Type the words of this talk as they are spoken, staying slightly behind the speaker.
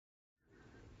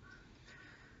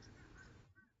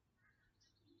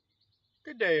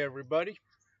Good day, everybody.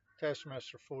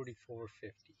 Taskmaster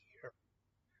 4450 here.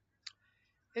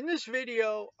 In this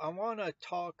video, I want to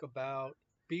talk about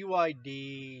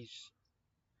BYD's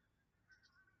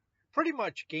pretty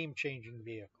much game-changing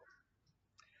vehicle.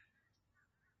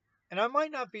 And I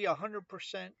might not be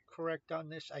 100% correct on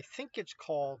this. I think it's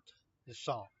called the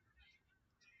Song.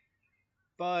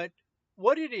 But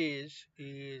what it is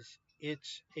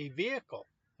it's a vehicle,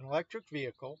 an electric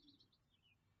vehicle,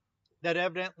 that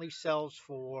evidently sells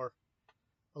for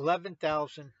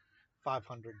 $11,500.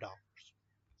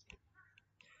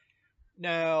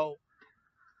 Now,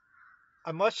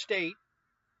 I must state,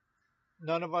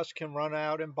 none of us can run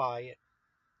out and buy it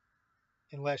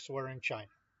unless we're in China.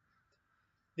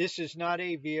 This is not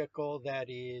a vehicle that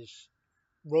is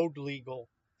road legal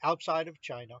outside of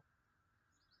China.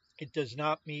 It does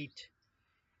not meet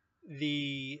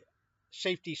the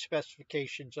safety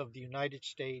specifications of the United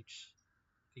States,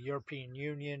 the European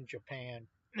Union, Japan,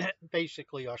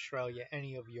 basically Australia,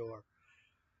 any of your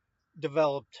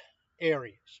developed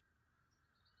areas.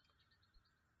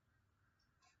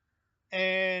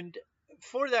 And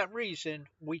for that reason,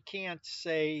 we can't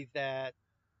say that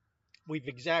we've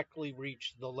exactly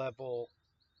reached the level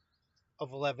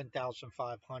of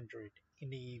 11,500 in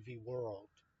the EV world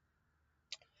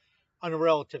on a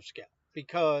relative scale,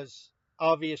 because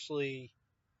obviously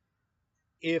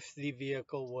if the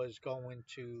vehicle was going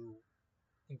to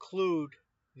include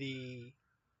the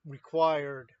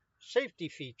required safety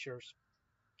features,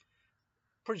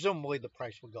 presumably the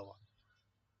price would go up.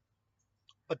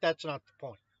 But that's not the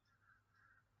point.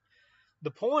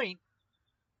 The point,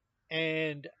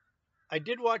 and I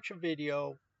did watch a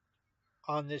video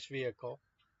on this vehicle.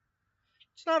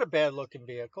 It's not a bad looking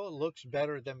vehicle. It looks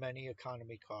better than many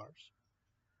economy cars.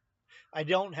 I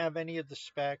don't have any of the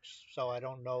specs, so I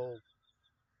don't know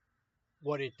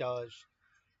what it does.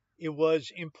 It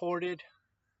was imported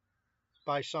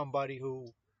by somebody who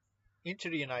into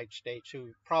the United States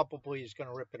who probably is going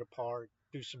to rip it apart,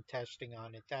 do some testing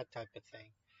on it, that type of thing.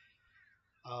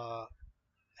 Uh,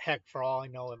 Heck, for all I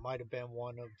know, it might have been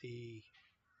one of the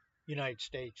United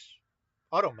States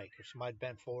automakers. It might have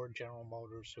been Ford, General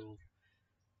Motors who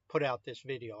put out this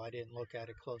video. I didn't look at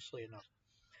it closely enough.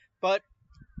 But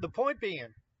the point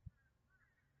being,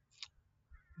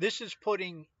 this is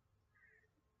putting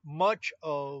much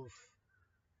of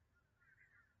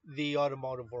the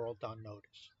automotive world on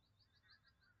notice.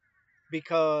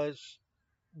 Because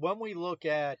when we look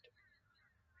at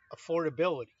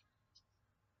affordability,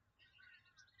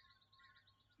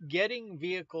 getting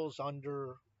vehicles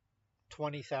under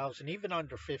 20,000, even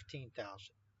under 15,000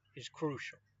 is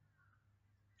crucial.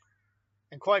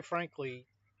 And quite frankly,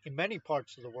 in many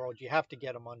parts of the world, you have to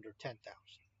get them under 10,000.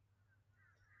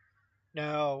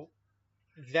 Now,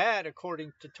 that,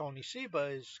 according to Tony Seba,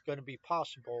 is going to be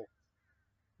possible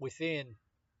within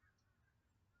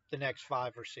the next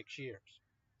 5 or 6 years.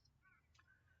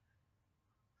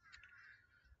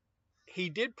 He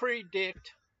did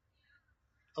predict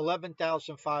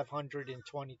 11,500 in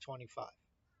 2025.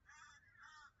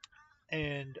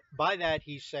 And by that,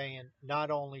 he's saying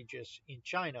not only just in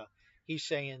China, he's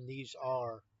saying these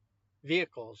are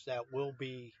vehicles that will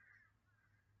be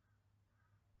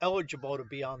eligible to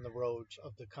be on the roads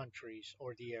of the countries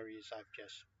or the areas I've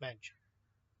just mentioned.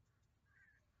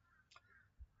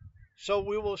 So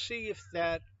we will see if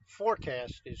that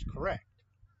forecast is correct.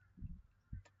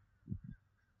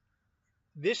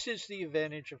 This is the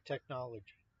advantage of technology.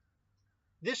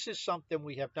 This is something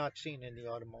we have not seen in the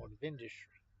automotive industry.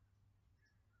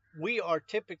 We are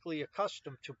typically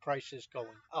accustomed to prices going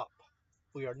up.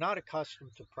 We are not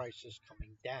accustomed to prices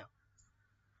coming down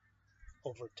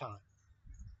over time.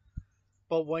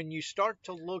 But when you start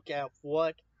to look at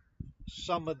what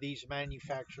some of these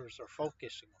manufacturers are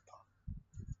focusing upon,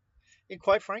 it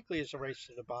quite frankly is a race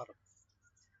to the bottom.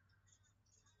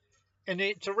 And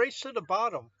it's a race to the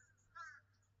bottom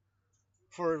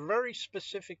for a very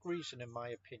specific reason, in my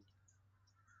opinion.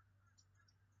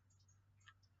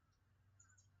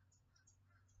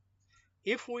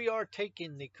 If we are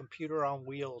taking the computer on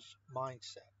wheels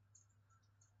mindset,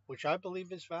 which I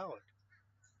believe is valid,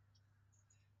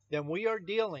 then we are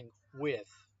dealing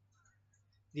with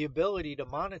the ability to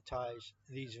monetize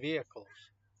these vehicles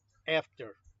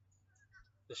after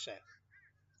the sale.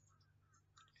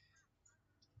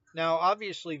 Now,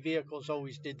 obviously, vehicles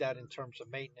always did that in terms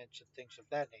of maintenance and things of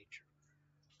that nature.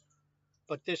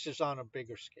 But this is on a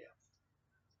bigger scale.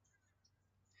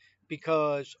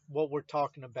 Because what we're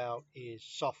talking about is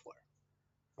software.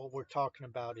 What we're talking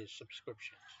about is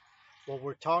subscriptions. What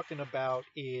we're talking about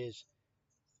is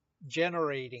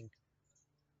generating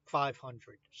 $500,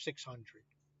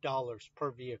 $600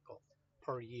 per vehicle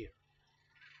per year.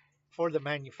 for the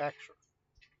manufacturer.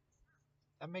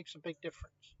 That makes a big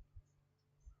difference.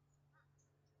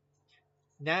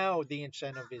 Now the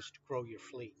incentive is to grow your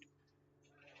fleet.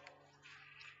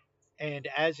 And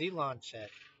as Elon said,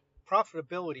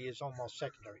 profitability is almost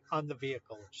secondary on the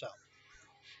vehicle itself.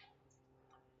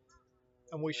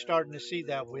 And we're starting to see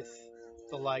that with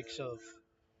the likes of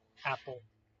Apple.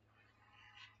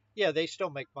 Yeah, they still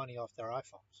make money off their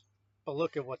iPhones, but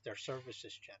look at what their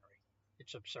services generate.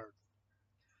 It's absurd.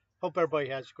 Hope everybody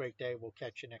has a great day. We'll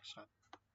catch you next time.